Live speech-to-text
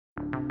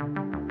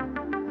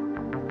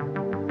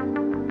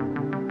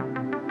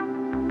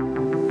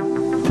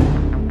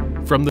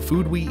From the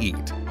food we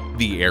eat,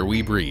 the air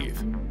we breathe,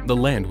 the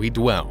land we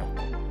dwell,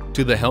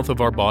 to the health of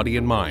our body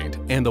and mind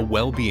and the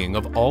well-being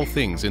of all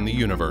things in the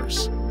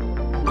universe.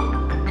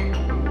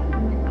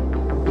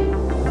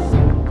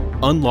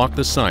 Unlock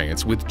the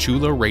science with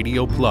Chula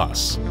Radio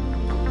Plus.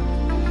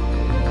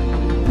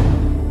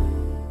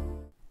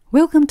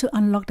 Welcome to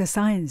Unlock the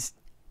Science.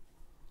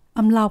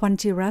 I'm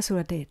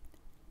Lawan.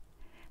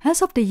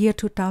 As of the year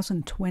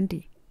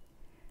 2020,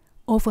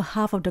 over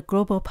half of the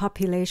global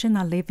population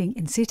are living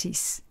in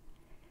cities.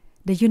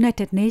 The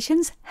United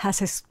Nations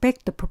has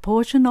expected the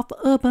proportion of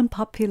urban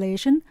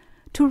population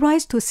to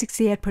rise to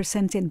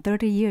 68% in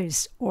 30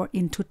 years or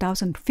in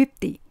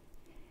 2050.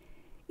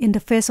 In the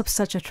face of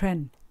such a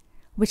trend,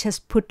 which has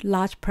put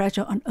large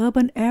pressure on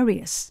urban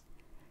areas,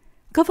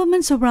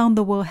 governments around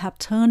the world have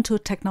turned to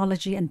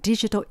technology and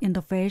digital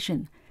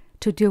innovation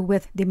to deal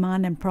with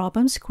demand and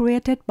problems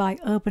created by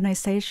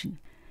urbanization,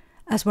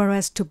 as well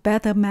as to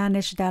better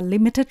manage their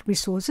limited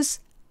resources.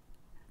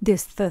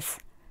 This thus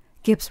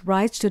gives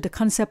rise to the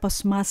concept of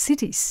smart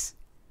cities.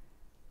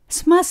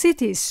 Smart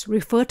cities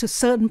refer to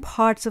certain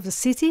parts of the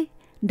city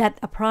that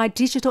apply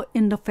digital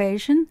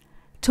innovation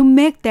to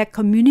make their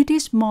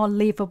communities more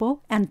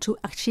livable and to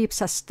achieve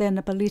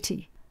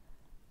sustainability,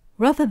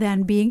 rather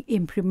than being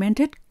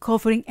implemented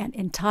covering an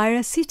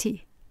entire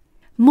city.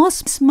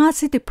 Most smart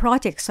city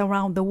projects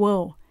around the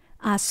world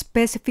are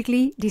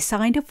specifically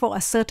designed for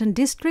a certain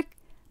district,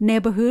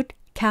 neighborhood,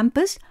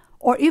 campus,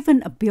 or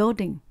even a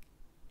building.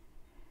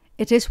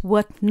 It is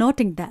worth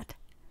noting that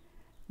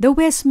the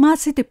way smart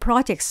city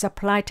projects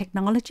apply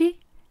technology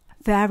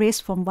varies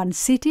from one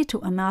city to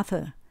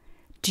another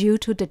due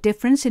to the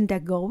difference in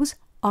their goals,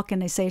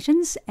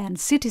 organizations, and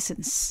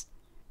citizens.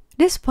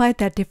 Despite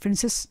their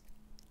differences,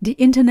 the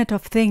Internet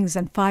of Things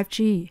and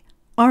 5G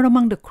are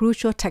among the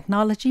crucial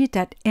technology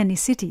that any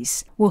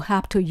cities will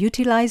have to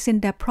utilize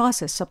in their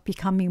process of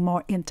becoming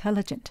more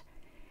intelligent.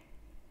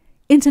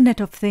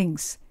 Internet of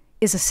Things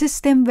is a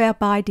system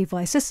whereby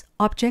devices,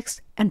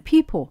 objects, and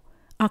people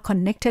are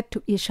connected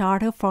to each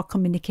other for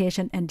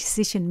communication and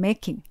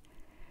decision-making,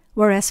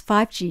 whereas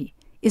 5G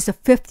is a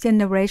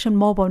fifth-generation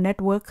mobile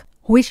network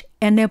which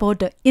enables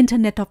the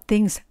Internet of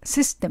Things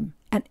system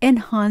and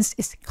enhance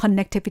its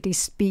connectivity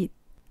speed.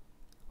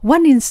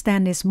 One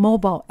instance is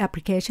mobile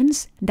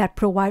applications that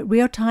provide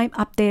real-time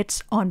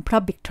updates on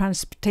public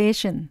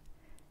transportation.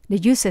 The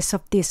uses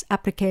of these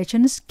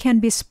applications can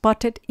be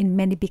spotted in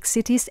many big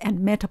cities and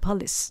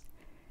metropolis.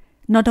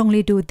 Not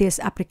only do these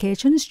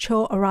applications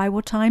show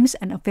arrival times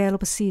and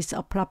available seats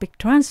of public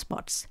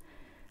transports,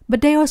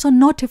 but they also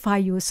notify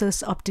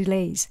users of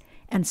delays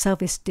and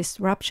service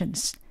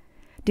disruptions.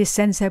 This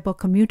enables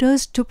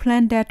commuters to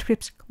plan their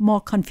trips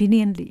more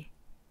conveniently.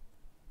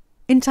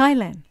 In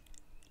Thailand,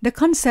 the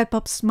concept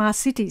of smart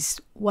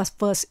cities was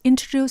first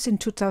introduced in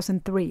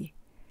 2003,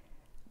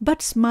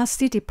 but smart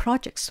city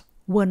projects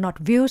were not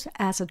viewed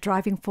as a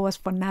driving force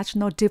for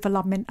national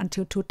development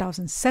until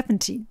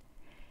 2017,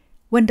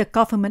 when the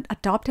government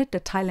adopted the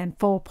Thailand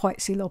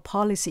 4.0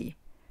 policy,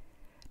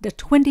 the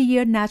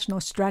 20-year national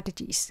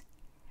strategies,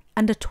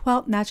 and the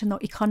 12th National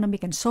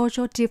Economic and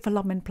Social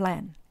Development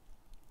Plan.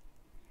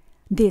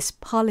 These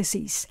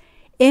policies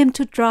aim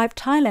to drive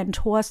Thailand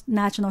towards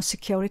national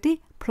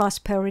security,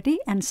 prosperity,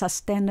 and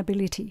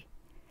sustainability.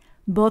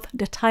 Both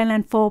the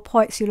Thailand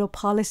 4.0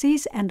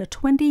 policies and the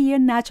 20-year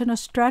national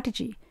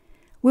strategy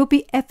will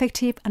be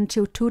effective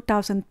until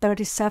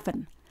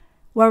 2037,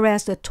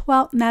 whereas the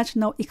 12th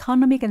National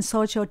Economic and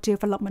Social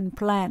Development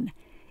Plan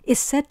is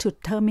set to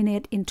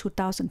terminate in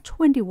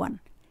 2021.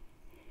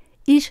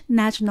 Each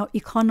National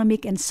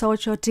Economic and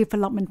Social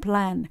Development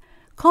Plan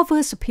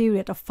covers a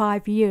period of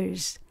 5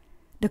 years.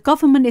 The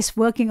government is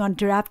working on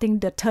drafting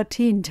the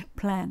 13th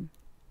plan.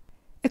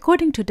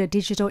 According to the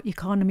Digital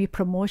Economy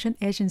Promotion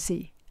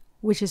Agency,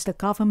 which is the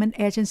government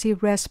agency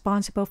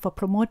responsible for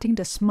promoting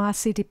the smart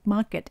city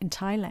market in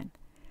Thailand,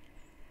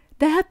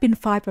 there have been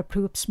 5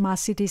 approved smart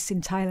cities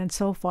in Thailand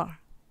so far.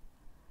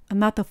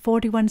 Another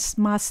 41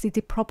 smart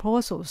city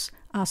proposals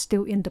are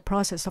still in the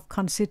process of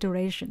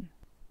consideration.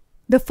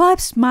 The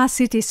 5 smart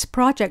cities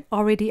projects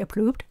already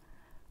approved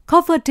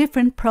cover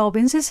different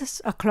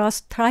provinces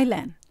across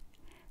Thailand.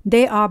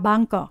 They are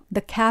Bangkok,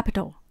 the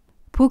capital,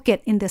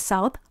 Phuket in the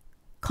south,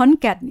 Khon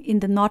Kaen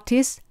in the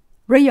northeast,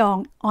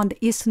 Rayong on the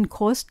eastern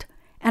coast,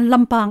 and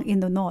Lampang in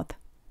the north.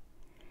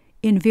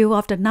 In view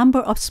of the number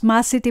of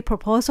smart city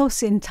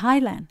proposals in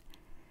Thailand,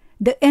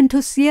 the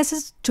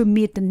enthusiasm to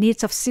meet the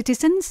needs of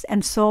citizens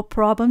and solve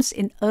problems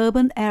in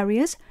urban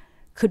areas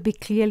could be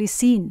clearly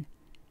seen.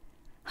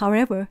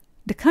 However,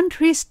 the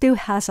country still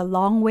has a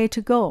long way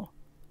to go.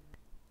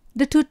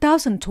 The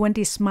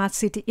 2020 Smart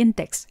City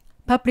Index,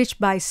 published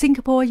by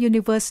Singapore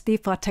University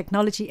for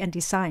Technology and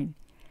Design,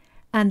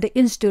 and the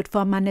Institute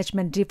for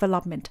Management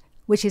Development,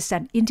 which is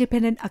an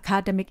independent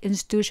academic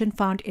institution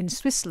found in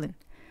Switzerland,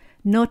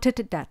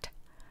 noted that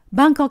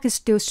Bangkok is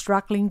still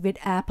struggling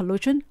with air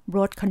pollution,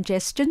 road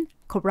congestion,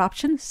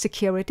 corruption,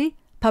 security,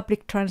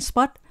 public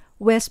transport,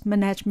 waste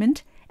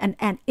management, and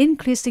an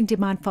increasing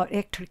demand for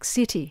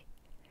electricity.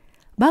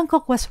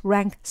 Bangkok was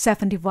ranked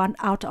 71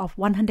 out of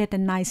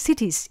 109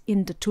 cities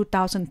in the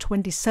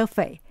 2020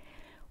 survey,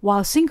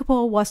 while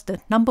Singapore was the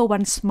number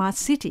one smart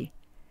city.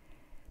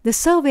 The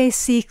survey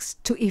seeks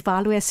to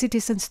evaluate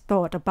citizens'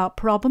 thought about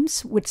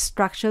problems with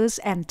structures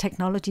and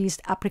technologies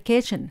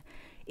application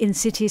in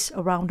cities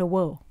around the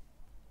world.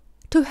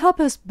 To help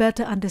us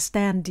better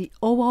understand the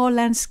overall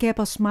landscape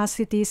of smart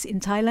cities in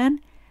Thailand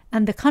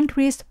and the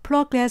country's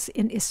progress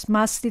in its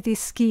smart city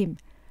scheme,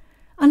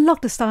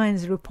 Unlock the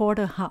Science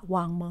reporter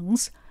Wang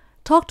Mengs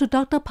talked to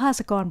Dr.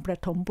 Passakon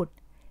Prathombutr,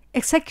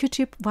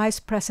 Executive Vice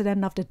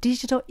President of the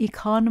Digital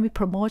Economy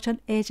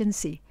Promotion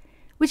Agency,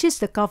 which is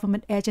the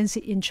government agency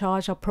in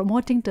charge of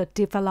promoting the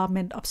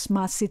development of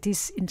smart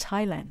cities in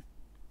Thailand.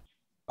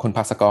 Khon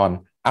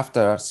Passakon,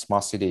 after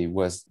smart city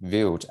was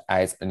viewed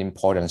as an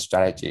important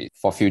strategy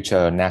for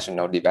future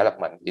national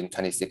development in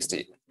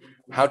 2016,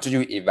 how do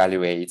you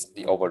evaluate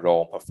the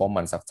overall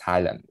performance of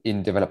Thailand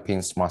in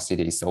developing smart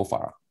cities so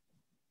far?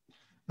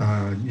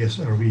 Yes,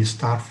 we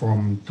start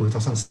from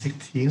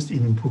 2016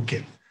 in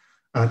Phuket.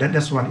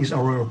 That's one is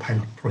our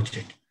pilot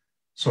project.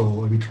 So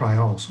we try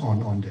out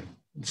on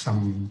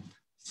some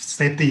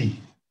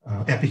safety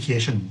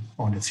application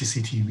on the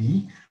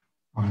CCTV.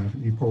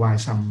 We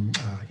provide some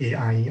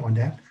AI on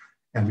that,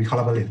 and we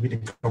collaborate with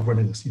the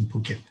governors in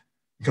Phuket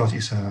because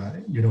it's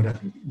that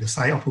the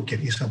size of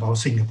Phuket is about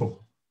Singapore.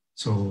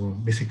 So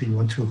basically, we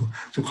want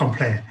to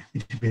compare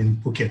between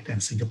Phuket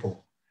and Singapore.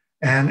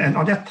 And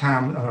on that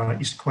time,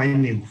 it's quite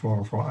new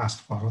for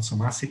us, for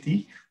smart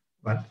city,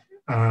 but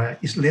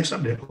it's less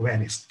of the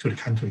awareness to the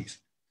countries.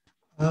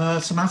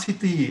 Smart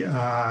city,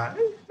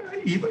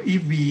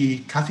 if we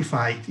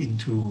classify it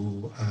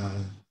into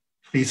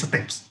 3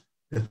 steps,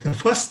 the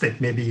first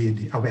step may be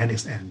the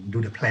awareness and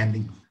do the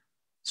planning.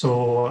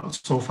 So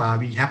far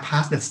we have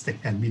passed that step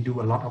and we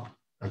do a lot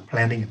of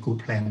planning and good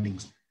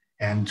plannings.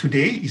 And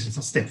today is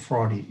a step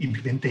for the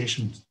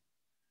implementation.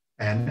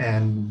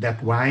 And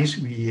that wise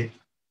we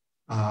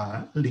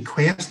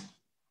request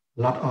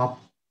a lot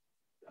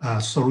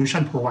of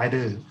solution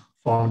provider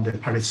from the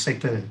private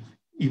sector,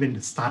 even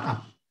the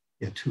startup,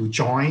 to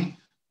join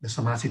the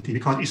smart city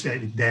because it's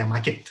their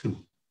market too.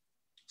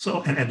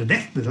 So and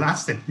the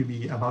last step will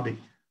be about the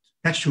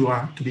make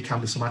sure to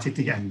become the smart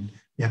city, and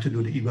we have to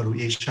do the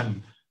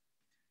evaluation.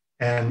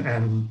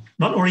 And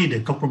not only the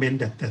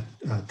government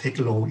that take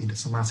a role in the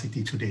smart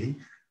city today,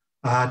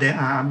 there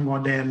are more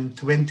than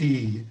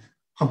 20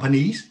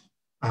 companies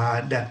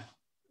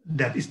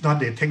that is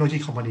not a technology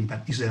company,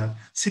 but is a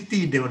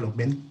city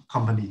development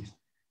company.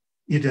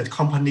 It's a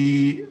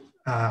company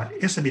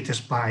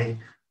established by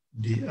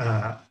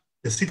the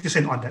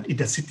citizen in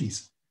the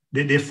cities.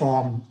 They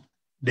form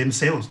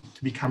themselves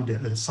to become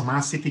the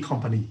smart city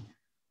company.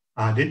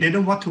 They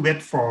don't want to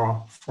wait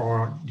for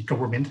the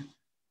government.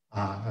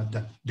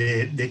 That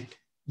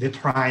they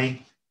try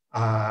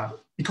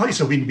because it's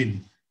a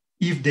win-win.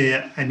 If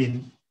they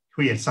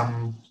create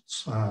some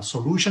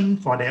solution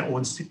for their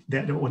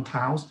own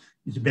towns,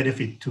 it's a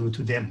benefit to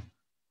them.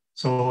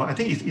 So I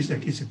think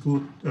it's a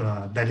good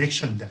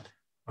direction that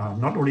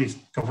not only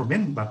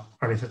government but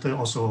private sector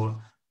also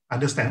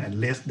understand and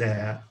raise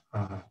their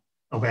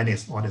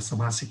awareness on the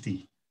smart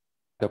city.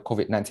 The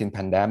COVID-19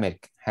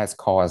 pandemic has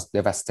caused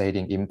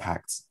devastating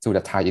impacts to the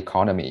Thai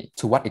economy.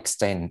 To what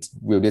extent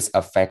will this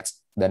affect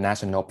the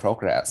national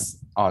progress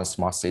on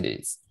smart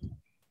cities?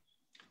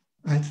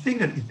 I think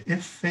that it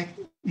affects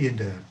in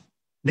the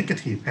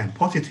negative and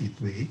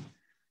positive way.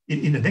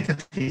 In the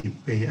negative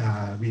way,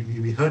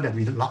 we heard that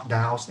we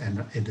lockdowns and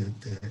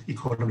the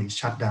economy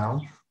shut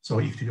down. So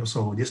it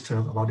also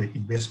disturb about the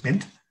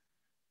investment.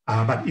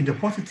 But in the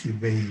positive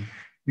way,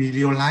 we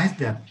realize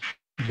that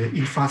the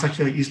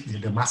infrastructure is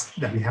the must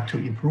that we have to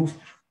improve,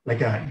 like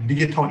a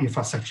digital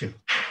infrastructure.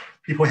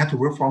 People have to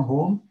work from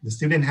home. The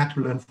students have to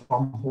learn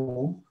from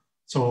home.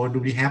 So do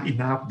we have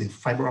enough the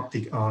fiber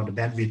optic or the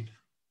bandwidth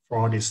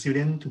for the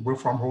student to work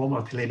from home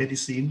or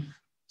telemedicine?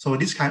 So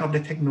this kind of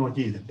the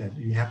technology that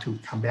we have to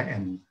come back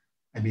and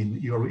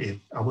evaluate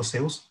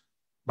ourselves.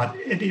 But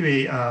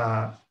anyway,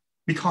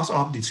 because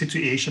of the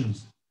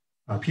situations,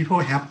 people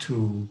have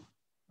to,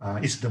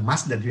 it's the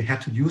must that we have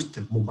to use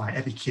the mobile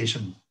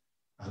application.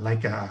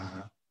 Like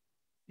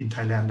in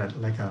Thailand,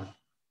 like the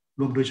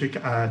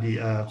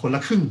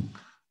Khon Kaen,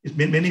 it's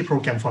many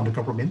programs from the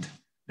government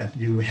that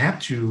you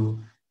have to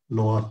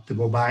load the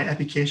mobile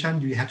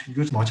application. You have to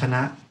use Mo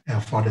Chana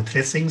for the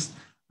tracings.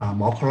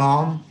 Mo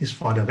Prom is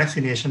for the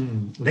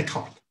vaccination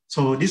record.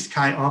 So this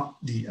kind of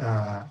the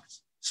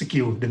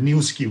skill, the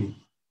new skill,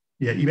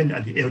 even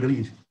the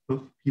elderly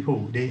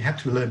people, they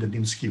have to learn the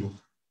new skill.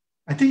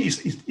 I think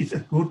it's a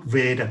good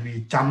way that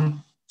we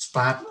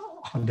start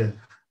on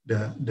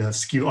the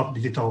skill of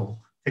digital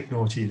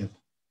technology that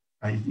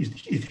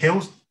it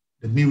helps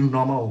the new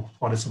normal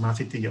for the smart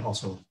city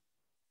also.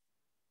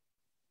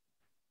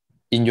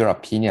 In your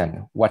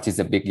opinion, what is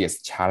the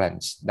biggest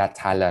challenge that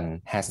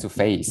Thailand has to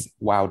face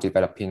while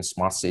developing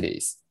smart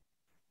cities?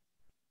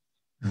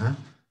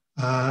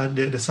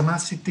 The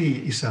smart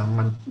city is a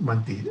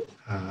multi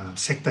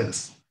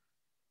sectors.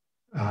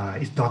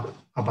 it's not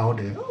about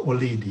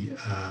only the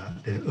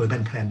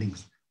urban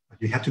plannings.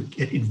 You have to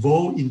get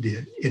involved in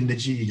the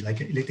energy,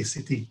 like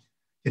electricity,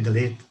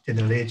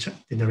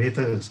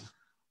 generators,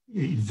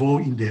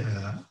 involved in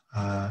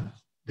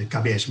the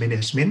garbage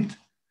management,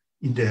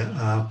 in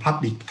the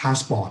public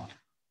transport.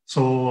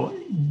 So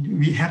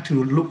we have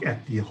to look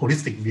at the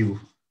holistic view.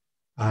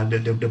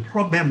 The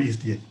problem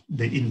is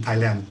in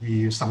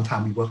Thailand,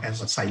 sometimes we work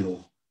as a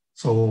silo.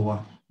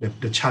 So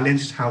the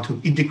challenge is how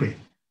to integrate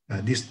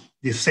this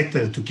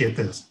sector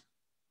together.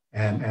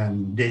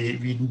 And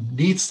we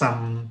need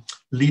some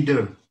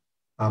leader,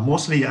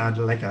 mostly are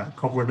like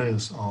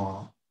governors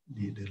or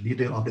the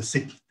leader of the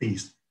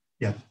cities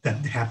that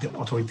have the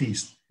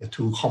authorities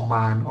to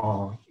command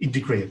or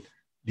integrate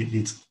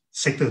this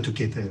sector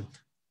together.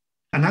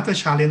 Another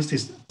challenge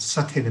is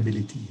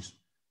sustainability.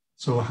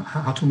 So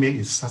how to make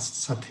it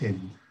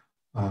sustain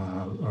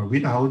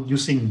without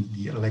using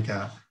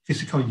the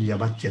fiscal year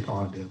budget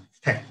or the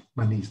tax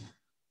money.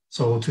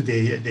 So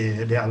today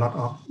there are a lot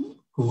of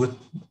good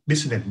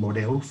business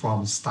model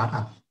from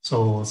startup.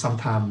 So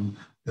sometimes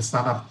the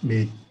startup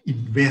may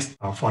invest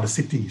for the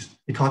cities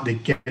because they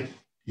get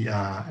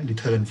the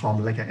return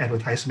from like an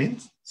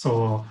advertisement.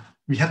 So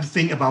we have to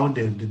think about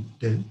the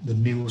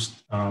new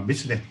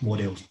business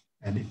models,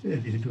 and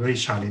it's very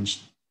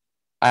challenging.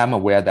 I am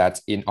aware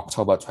that in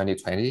October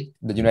 2020,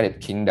 the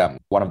United Kingdom,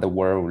 one of the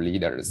world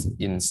leaders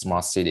in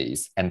smart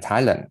cities, and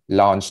Thailand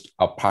launched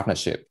a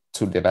partnership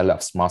to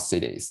develop smart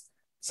cities.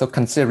 So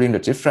considering the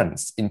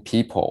difference in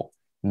people,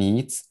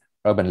 needs,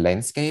 urban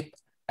landscape,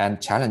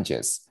 and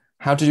challenges,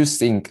 how do you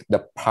think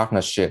the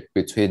partnership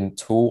between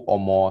two or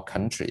more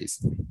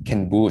countries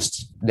can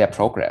boost their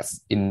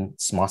progress in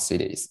smart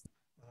cities?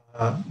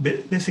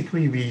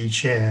 Basically, we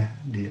share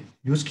the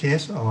use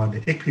case or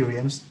the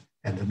experience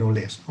and the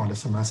knowledge on the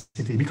smart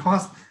city,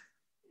 because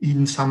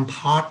in some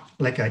part,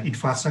 like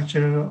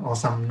infrastructure or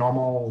some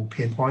normal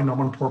pain point,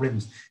 normal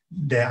problems,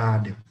 there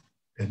are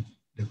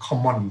the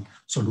common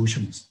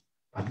solutions.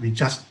 But we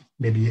just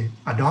maybe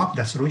adopt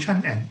the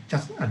solution and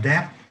just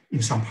adapt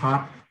in some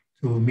part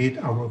to meet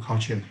our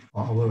culture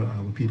or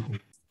our people.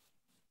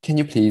 Can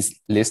you please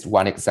list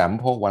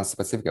one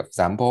specific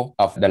example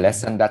of the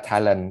lesson that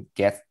Thailand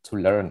gets to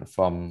learn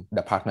from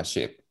the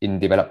partnership in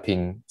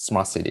developing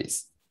smart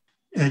cities?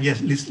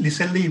 Yes,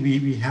 recently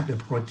we have the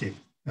project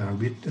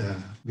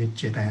with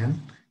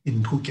Japan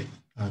in Phuket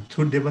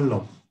to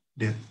develop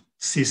the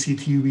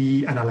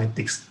CCTV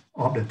analytics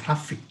of the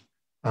traffic.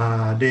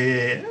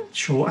 They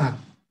show us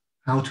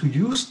how to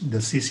use the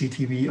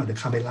CCTV or the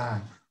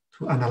camera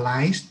to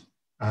analyze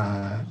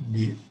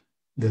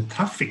the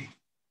traffic,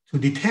 to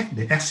detect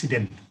the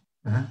accident,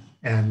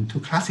 and to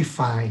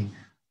classify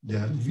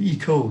the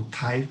vehicle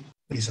type.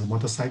 Is a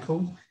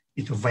motorcycle,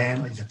 it's a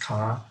van, or it's a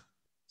car.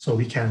 So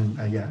we can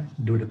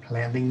do the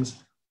plannings.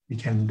 We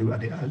can do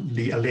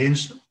the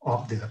arrange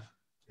of the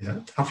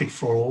traffic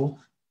flow.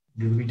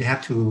 We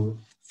have to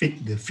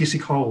fit the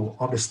physical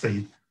of the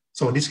street.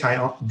 So this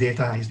kind of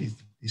data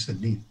is a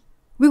need.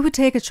 We will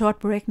take a short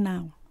break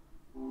now.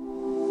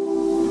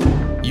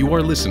 You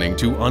are listening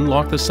to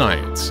Unlock the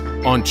Science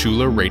on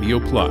Chula Radio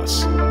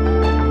Plus.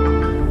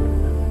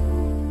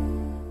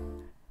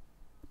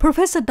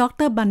 Professor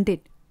Dr.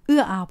 Bandit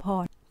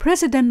Aaporn,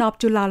 president of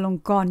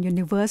Chulalongkorn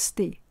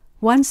University,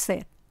 once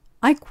said,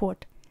 I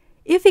quote,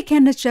 "If we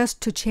can adjust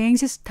to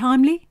changes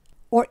timely,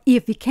 or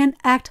if we can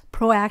act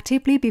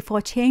proactively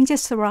before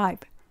changes arrive,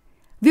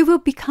 we will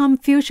become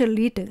future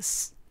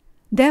leaders.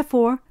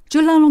 Therefore,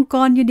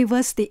 Chulalongkorn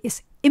University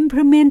is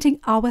implementing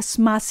our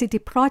Smart City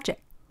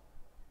project."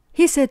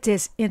 He said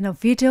this in a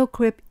video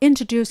clip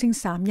introducing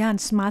Samyan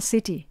Smart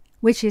City,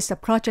 which is a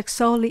project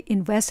solely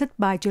invested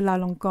by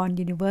Chulalongkorn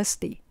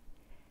University.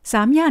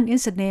 Samyan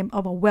is the name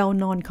of a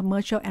well-known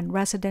commercial and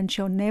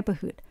residential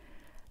neighborhood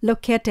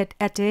located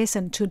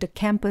adjacent to the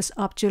campus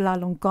of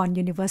Chulalongkorn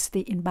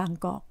University in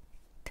Bangkok.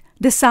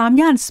 The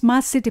Samyan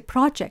Smart City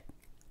project,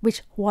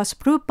 which was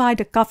approved by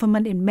the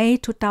government in May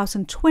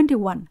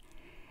 2021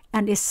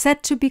 and is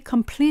set to be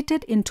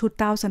completed in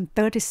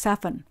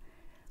 2037,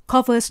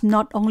 covers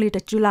not only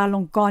the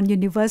Chulalongkorn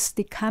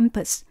University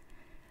campus,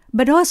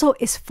 but also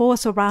its 4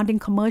 surrounding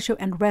commercial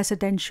and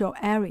residential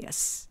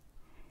areas.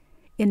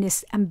 In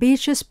its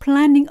ambitious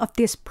planning of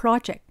this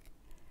project,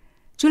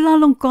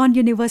 Chulalongkorn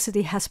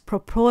University has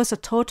proposed a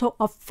total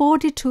of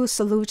 42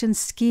 solution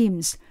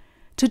schemes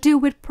to deal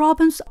with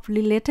problems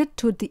related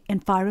to the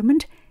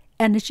environment,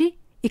 energy,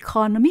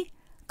 economy,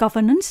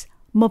 governance,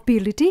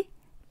 mobility,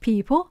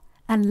 people,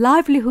 and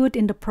livelihood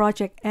in the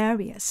project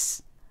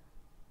areas.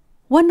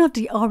 One of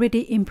the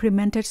already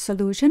implemented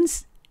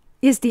solutions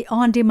is the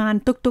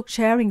on-demand tuk-tuk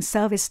sharing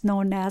service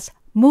known as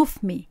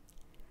MoveMe.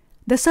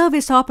 The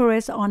service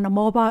operates on a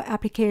mobile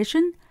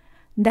application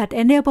that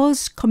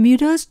enables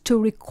commuters to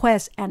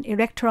request an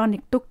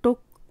electronic tuk-tuk.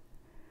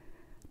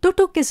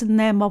 Tuk-tuk is the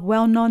name of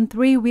well-known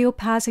 3-wheel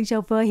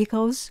passenger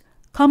vehicles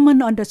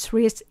common on the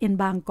streets in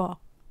Bangkok.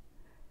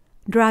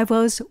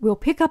 Drivers will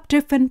pick up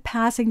different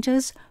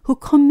passengers who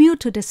commute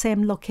to the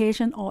same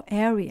location or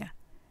area.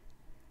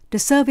 The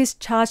service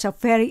charges a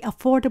very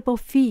affordable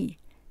fee,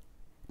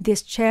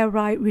 This share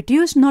ride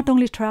reduces not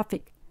only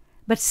traffic,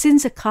 but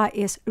since the car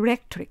is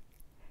electric,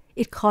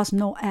 it causes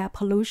no air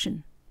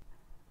pollution.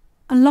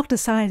 Unlock the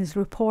Science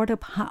reporter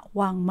Ha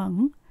Wang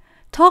Meng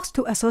talks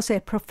to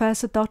Associate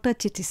Professor Dr.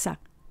 Jittisak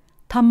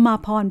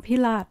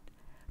Thammapornpilas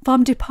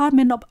from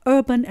Department of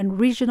Urban and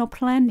Regional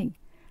Planning,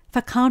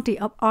 Faculty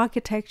of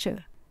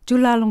Architecture,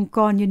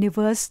 Chulalongkorn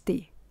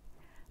University.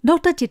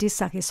 Dr.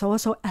 Jittisak is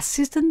also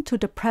assistant to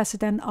the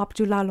president of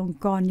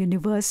Chulalongkorn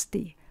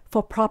University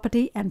for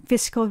Property and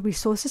Fiscal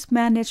Resources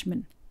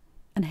Management,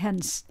 and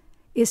hence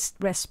is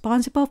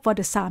responsible for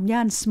the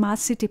Samyan Smart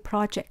City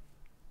project.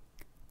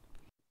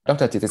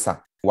 Dr.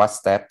 Jittisak, what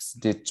steps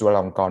did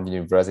Chulalongkorn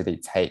University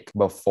take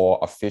before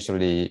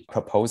officially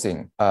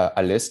proposing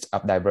a list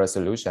of diverse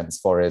solutions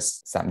for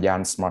its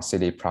Samyan Smart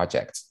City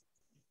project?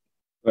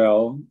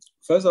 Well,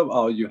 first of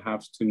all, you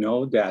have to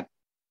know that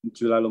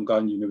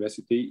Chulalongkorn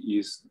University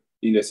is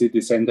in the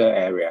city center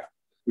area.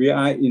 We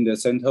are in the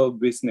central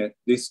business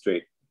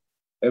district.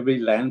 Every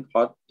land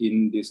plot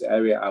in this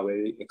area are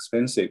very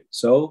expensive.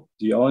 So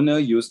the owner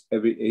used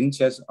every inch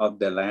of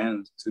the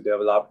land to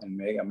develop and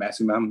make a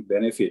maximum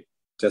benefit,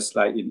 just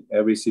like in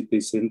every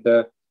city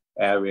center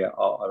area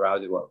all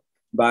around the world.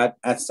 But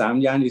at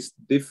Samyan is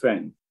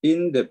different.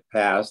 In the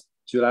past,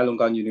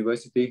 Chulalongkorn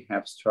University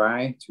has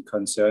tried to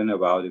concern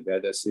about the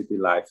better city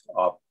life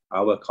of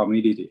our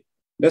community.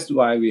 That's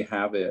why we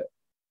have a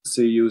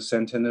CU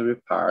Centenary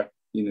Park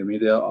in the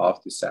middle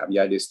of the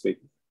Samyan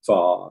district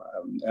for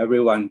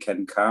everyone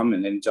can come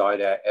and enjoy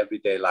their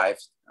everyday life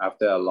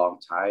after a long,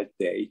 tired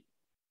day.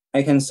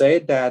 I can say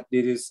that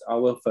this is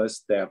our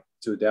first step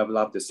to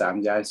develop the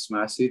Samyan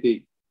Smart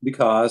City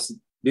because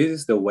this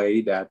is the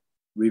way that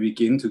we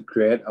begin to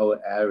create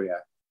our area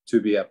to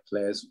be a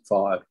place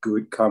for a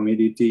good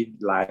community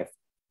life.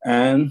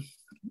 And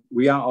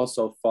we are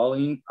also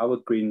following our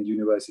Green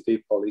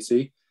University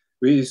policy,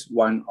 which is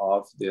one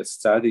of the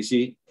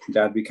strategy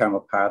that become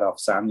a part of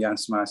Samyan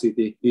Smart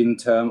City in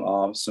terms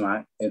of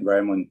smart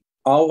environment.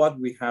 All what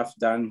we have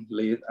done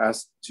leads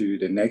us to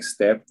the next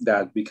step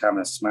that become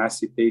a smart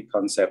city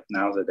concept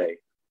nowadays.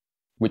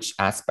 Which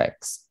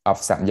aspects of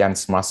Samyan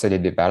Smart City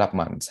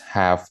development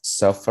have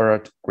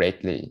suffered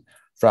greatly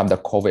from the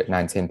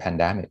COVID-19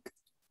 pandemic?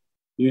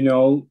 You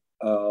know,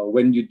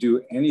 when you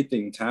do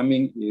anything,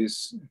 timing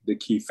is the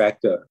key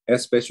factor,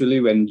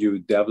 especially when you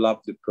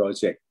develop the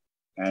project.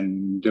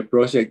 And the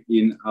project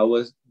in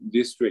our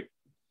district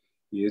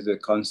is a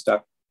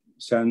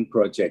construction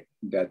project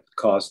that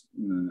costs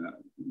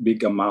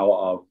big amount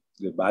of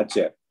the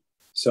budget.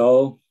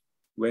 So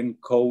when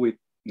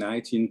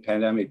COVID-19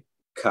 pandemic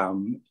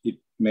come, it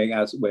make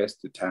us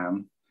waste the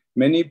time.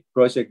 Many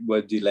projects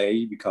were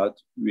delayed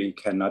because we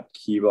cannot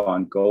keep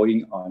on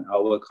going on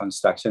our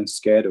construction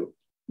schedule.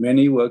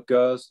 Many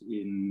workers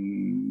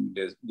in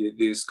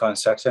these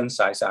construction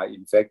sites are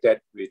infected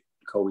with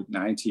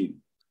COVID-19.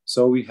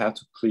 So we have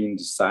to clean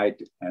the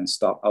site and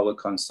stop our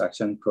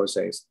construction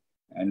process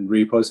and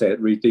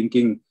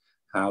rethinking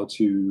how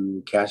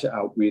to cash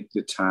out with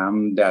the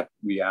time that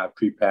we are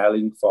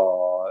preparing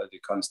for the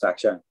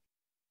construction.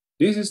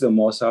 This is the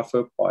most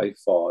suffer point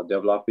for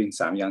developing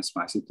Samyan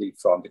Smart City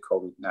from the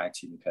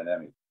COVID-19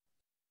 pandemic.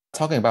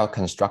 Talking about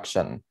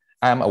construction,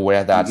 I'm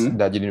aware that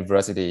the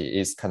university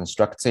is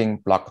constructing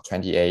Block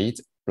 28,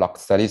 Block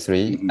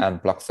 33,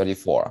 and Block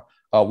 34.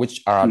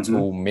 Which are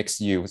two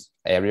mixed-use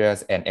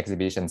areas and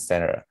exhibition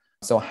center.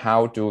 So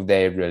how do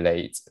they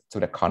relate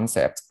to the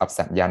concept of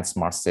Samyan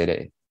Smart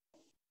City?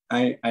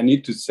 I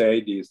need to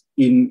say this.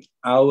 In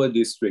our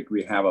district,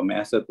 we have a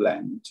master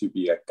plan to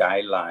be a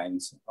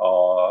guidelines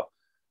or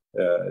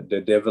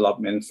the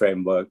development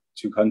framework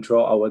to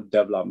control our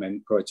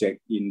development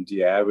project in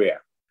the area.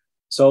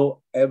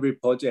 So every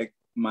project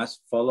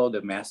must follow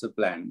the master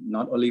plan,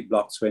 not only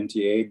Block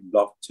 28,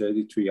 Block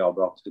 33, or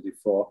Block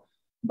 34,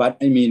 but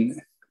I mean,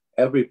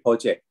 every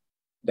project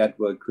that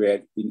will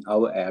create in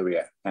our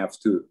area have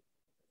to.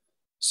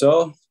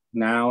 So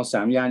now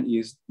Samyan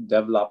is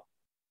developed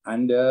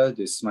under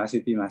the Smart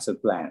City Master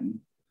Plan.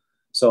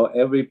 So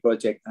every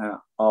project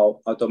are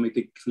all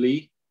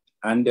automatically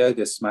under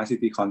the Smart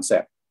City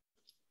concept.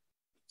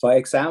 For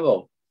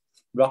example,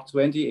 Block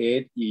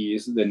 28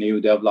 is the new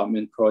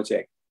development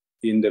project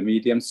in the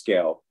medium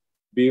scale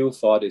built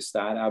for the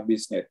startup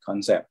business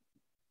concept.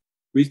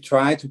 We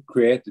try to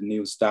create the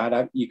new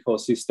startup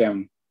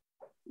ecosystem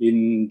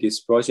in this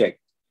project,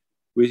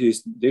 which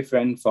is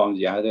different from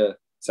the other,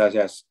 such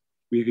as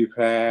we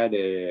prepare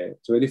the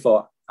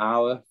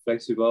 24-hour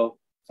flexible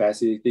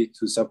facility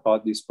to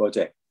support this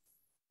project,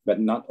 but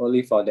not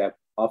only for that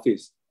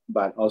office,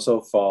 but also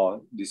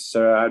for the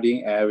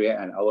surrounding area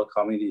and our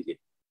community.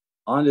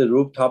 On the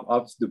rooftop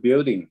of the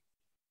building,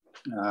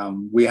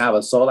 we have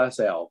a solar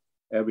cell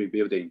every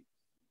building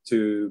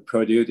to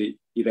produce the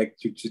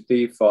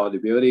electricity for the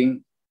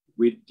building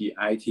with the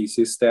IT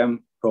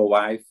system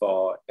provide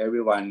for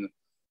everyone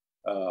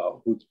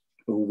who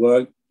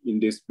work in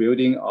this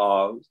building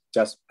or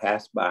just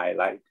pass by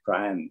like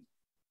client.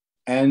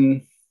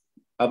 And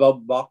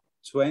about Block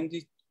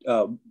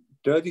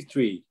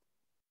 33,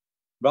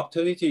 Block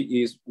 33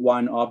 is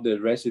one of the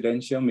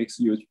residential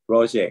mixed-use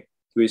projects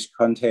which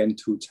contain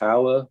 2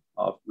 towers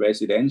of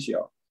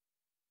residential,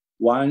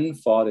 one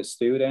for the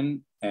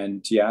student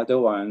and the other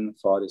one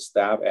for the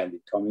staff and the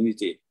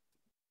community.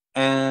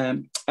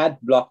 And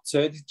at Block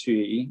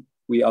 33,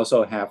 we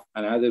also have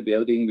another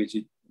building which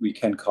we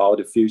can call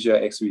the Future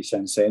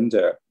Exhibition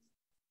Center.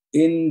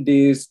 In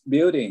this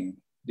building,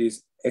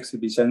 this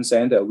exhibition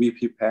center, we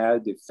prepare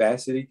the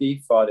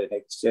facility for the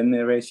next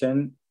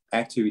generation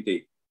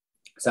activity,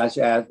 such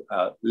as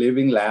a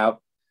living lab,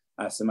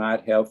 a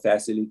smart health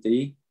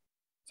facility.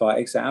 For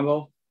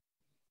example,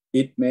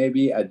 it may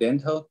be a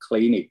dental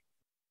clinic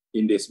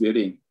in this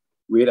building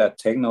with a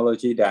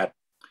technology that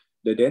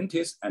the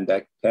dentist and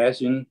the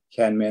patient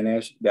can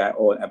manage their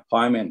own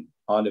appointment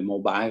on the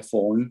mobile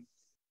phone.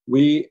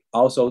 We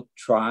also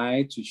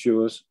try to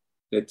choose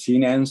the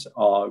tenants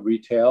or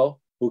retail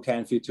who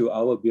can fit to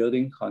our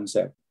building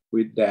concept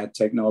with their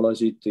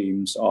technology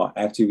themes or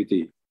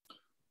activity.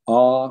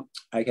 Or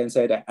I can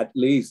say that at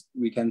least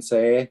we can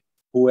say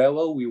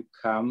whoever will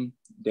come,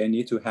 they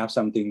need to have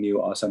something new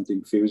or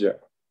something future.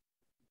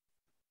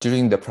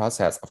 During the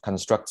process of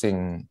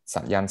constructing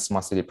Samyan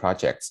Smart City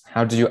projects,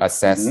 how do you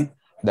assess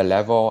the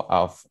level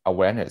of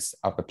awareness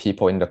of the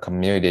people in the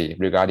community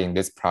regarding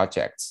these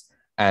projects?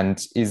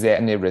 And is there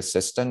any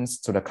resistance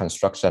to the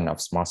construction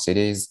of smart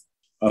cities?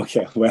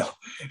 Okay, well,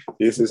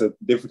 this is a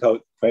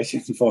difficult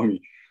question for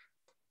me.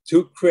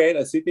 To create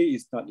a city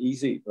is not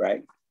easy,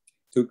 right?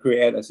 To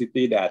create a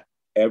city that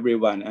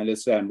everyone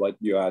understands what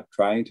you are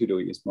trying to do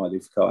is more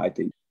difficult, I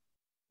think.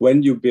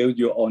 When you build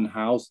your own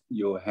house,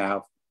 you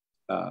have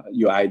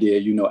your idea,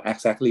 you know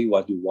exactly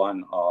what you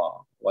want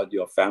or what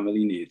your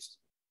family needs.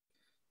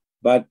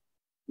 But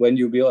when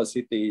you build a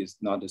city, it's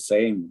not the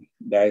same.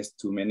 There's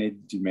too many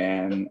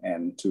demands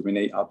and too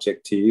many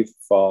objectives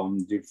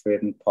from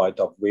different points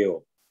of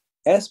view,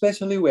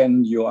 especially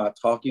when you are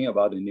talking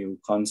about a new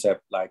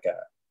concept like a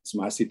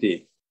smart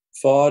city.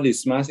 For the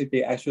smart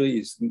city, actually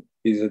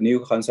is a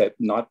new concept,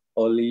 not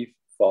only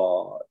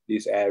for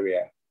this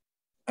area.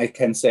 I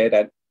can say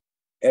that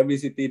every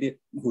city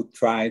who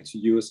try to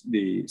use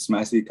the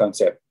smart city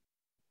concept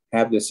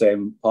have the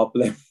same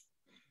problem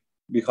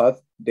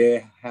because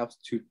they have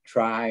to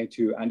try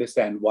to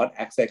understand what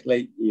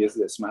exactly is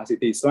the smart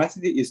city. Smart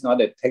city is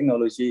not a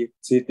technology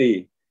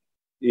city.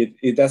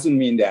 It doesn't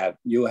mean that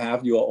you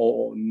have your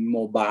own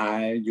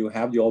mobile, you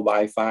have your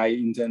Wi-Fi,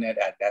 internet,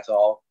 and that's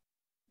all.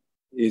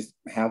 It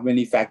have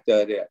many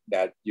factors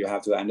that you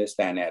have to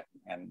understand it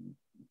and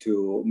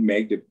to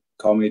make the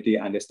community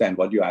understand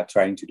what you are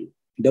trying to do.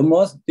 The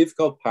most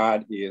difficult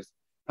part is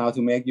how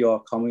to make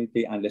your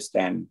community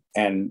understand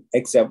and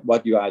accept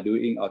what you are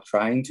doing or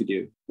trying to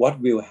do. What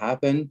will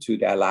happen to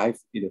their life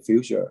in the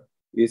future?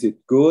 Is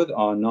it good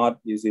or not?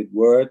 Is it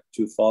worth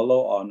to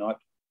follow or not?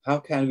 How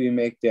can we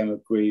make them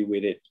agree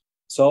with it?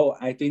 So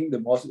I think the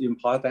most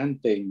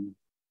important thing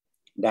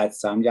that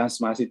Samyan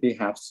Smart City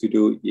has to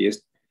do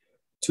is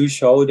to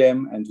show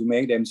them and to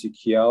make them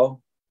secure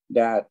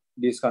that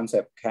this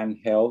concept can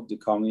help the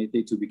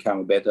community to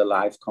become a better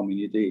life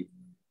community.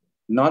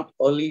 Not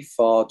only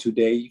for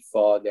today,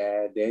 for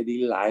their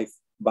daily life,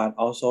 but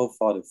also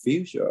for the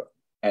future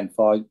and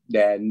for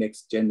their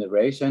next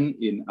generation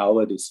in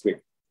our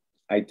district.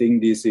 I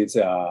think this is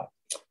a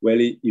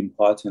very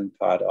important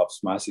part of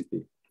Smart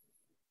City.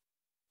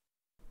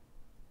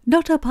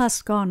 Dr.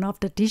 Passakon of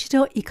the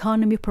Digital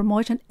Economy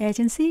Promotion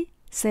Agency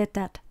said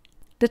that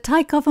the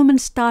Thai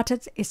government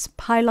started its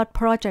pilot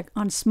project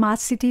on smart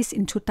cities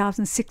in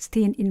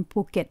 2016 in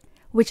Phuket,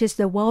 which is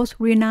the world's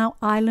renowned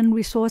island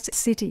resort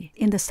city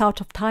in the south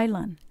of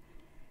Thailand.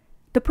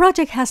 The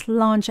project has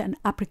launched an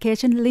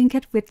application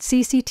linked with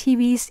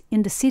CCTVs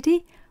in the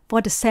city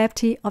for the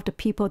safety of the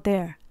people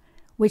there,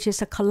 which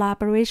is a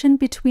collaboration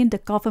between the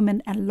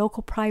government and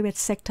local private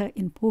sector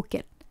in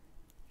Phuket.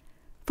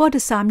 For the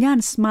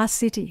Samyan Smart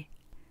City,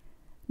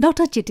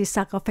 Dr.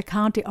 Jittisak of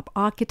Faculty of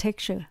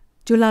Architecture,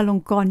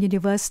 Chulalongkorn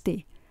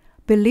University,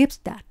 believes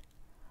that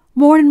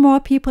more and more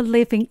people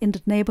living in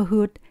the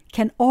neighborhood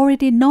can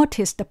already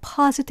notice the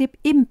positive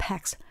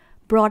impacts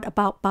brought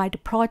about by the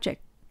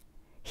project.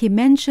 He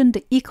mentioned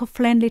the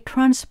eco-friendly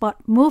transport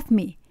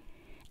movement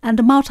and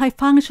the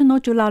multifunctional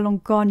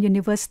Chulalongkorn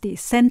University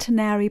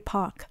Centenary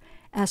Park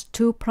as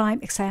 2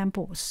 prime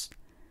examples.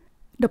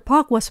 The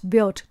park was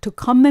built to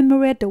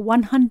commemorate the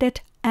 100th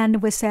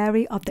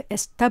anniversary of the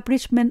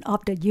establishment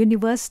of the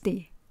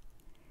university.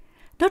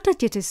 Dr.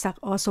 Jittisak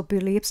also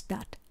believes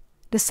that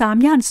the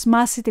Samyan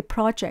Smart City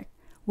project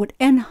would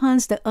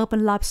enhance the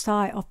urban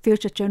lifestyle of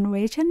future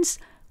generations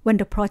when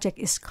the project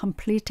is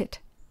completed.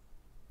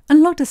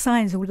 Unlock the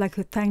Science would like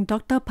to thank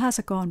Dr.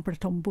 Passakon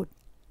Prathombutr,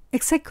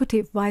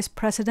 Executive Vice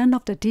President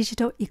of the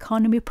Digital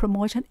Economy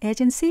Promotion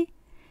Agency,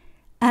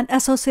 and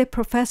Associate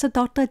Professor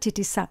Dr.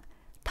 Jittisak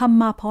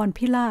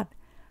Thammapornpilas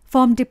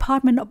from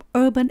Department of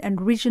Urban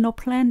and Regional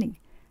Planning,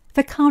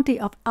 Faculty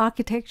of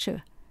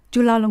Architecture,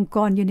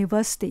 Chulalongkorn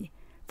University,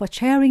 for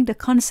sharing the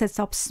concepts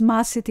of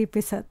Smart City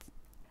with us.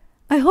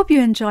 I hope you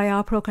enjoy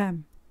our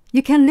program.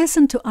 You can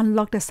listen to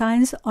Unlock the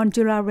Science on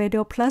Chula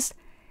Radio Plus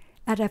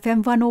at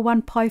FM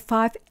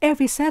 101.5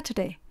 every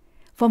Saturday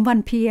from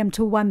 1 p.m.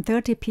 to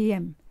 1:30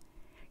 p.m.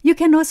 You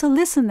can also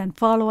listen and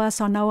follow us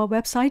on our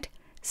website,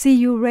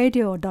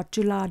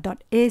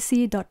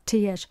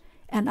 curadio.chula.ac.th,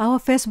 and our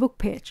Facebook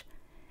page.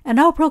 And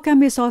our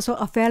program is also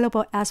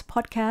available as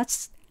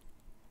podcasts.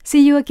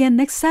 See you again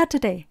next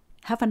Saturday.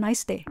 Have a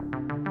nice day.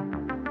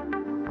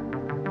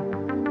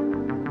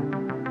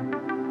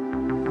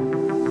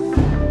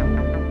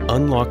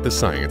 Unlock the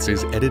Science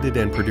is edited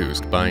and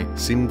produced by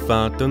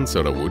Sinfa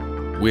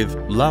Tunsarawut with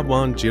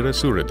Lawan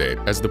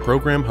Jirasuradet as the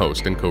program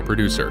host and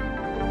co-producer.